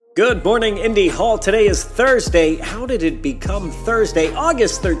Good morning, Indy Hall. Today is Thursday. How did it become Thursday?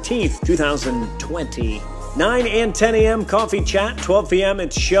 August 13th, 2020. 9 and 10 a.m. Coffee Chat. 12 p.m.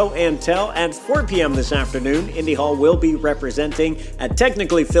 it's Show and Tell. At 4 p.m. this afternoon, Indy Hall will be representing at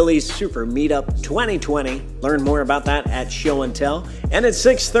Technically Philly's Super Meetup 2020. Learn more about that at Show and Tell. And at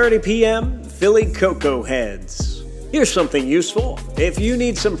 6:30 p.m., Philly Cocoa Heads. Here's something useful. If you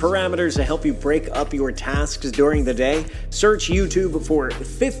need some parameters to help you break up your tasks during the day, search YouTube for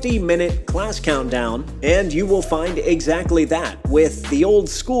 50-minute class countdown, and you will find exactly that, with the old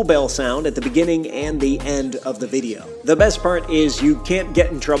school bell sound at the beginning and the end of the video. The best part is you can't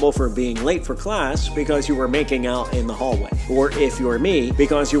get in trouble for being late for class because you were making out in the hallway, or if you're me,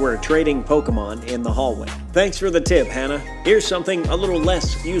 because you were trading Pokemon in the hallway. Thanks for the tip, Hannah. Here's something a little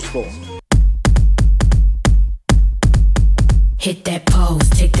less useful. Hit that pose,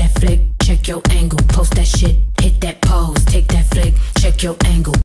 take that flick, check your angle, post that shit. Hit that pose, take that flick, check your angle.